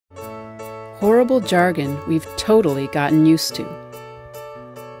horrible jargon we've totally gotten used to.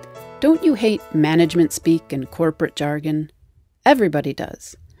 Don't you hate management speak and corporate jargon? Everybody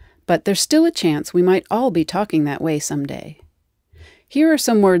does. But there's still a chance we might all be talking that way someday. Here are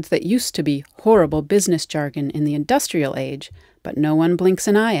some words that used to be horrible business jargon in the industrial age, but no one blinks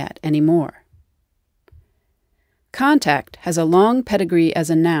an eye at anymore. Contact has a long pedigree as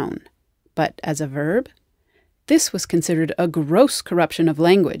a noun, but as a verb? This was considered a gross corruption of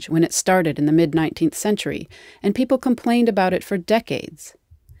language when it started in the mid-19th century, and people complained about it for decades.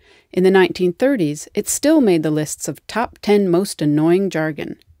 In the 1930s, it still made the lists of top 10 most annoying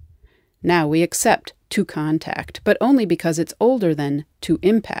jargon. Now we accept to contact, but only because it's older than to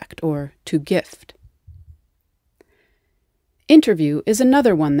impact or to gift. Interview is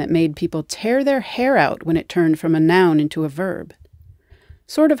another one that made people tear their hair out when it turned from a noun into a verb.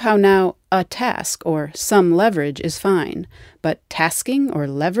 Sort of how now a task or some leverage is fine, but tasking or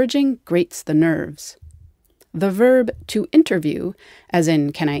leveraging grates the nerves. The verb to interview, as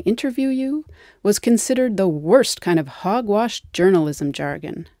in can I interview you, was considered the worst kind of hogwash journalism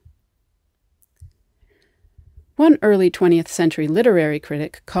jargon. One early 20th century literary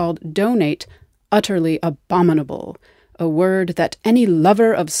critic called donate utterly abominable, a word that any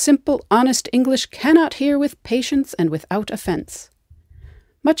lover of simple, honest English cannot hear with patience and without offense.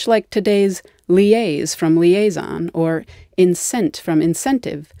 Much like today's liaise from liaison or incent from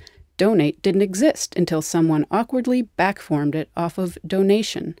incentive, donate didn't exist until someone awkwardly backformed it off of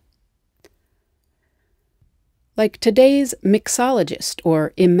donation. Like today's mixologist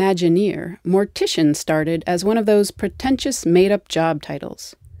or imagineer, mortician started as one of those pretentious made-up job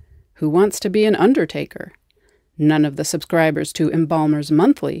titles. Who wants to be an undertaker? None of the subscribers to Embalmers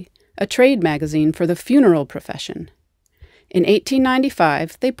Monthly, a trade magazine for the funeral profession. In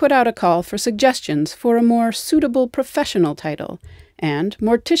 1895, they put out a call for suggestions for a more suitable professional title, and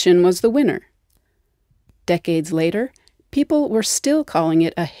mortician was the winner. Decades later, people were still calling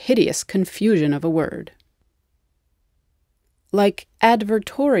it a hideous confusion of a word. Like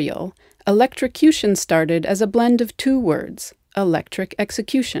advertorial, electrocution started as a blend of two words, electric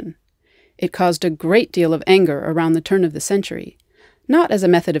execution. It caused a great deal of anger around the turn of the century, not as a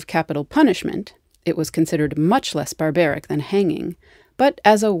method of capital punishment. It was considered much less barbaric than hanging, but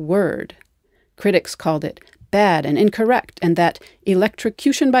as a word. Critics called it bad and incorrect, and that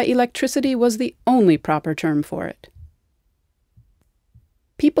electrocution by electricity was the only proper term for it.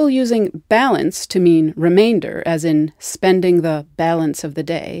 People using balance to mean remainder, as in spending the balance of the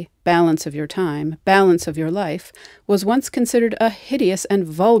day, balance of your time, balance of your life, was once considered a hideous and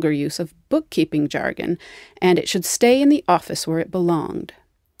vulgar use of bookkeeping jargon, and it should stay in the office where it belonged.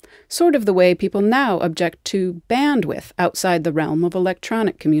 Sort of the way people now object to bandwidth outside the realm of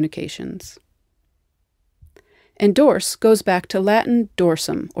electronic communications. Endorse goes back to Latin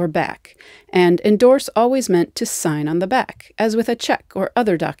dorsum, or back, and endorse always meant to sign on the back, as with a check or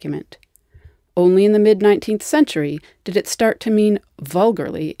other document. Only in the mid-19th century did it start to mean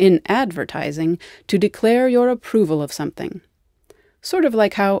vulgarly, in advertising, to declare your approval of something. Sort of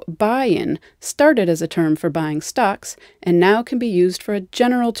like how buy-in started as a term for buying stocks and now can be used for a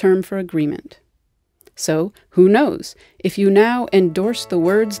general term for agreement. So, who knows, if you now endorse the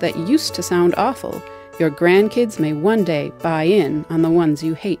words that used to sound awful, your grandkids may one day buy in on the ones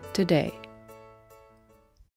you hate today.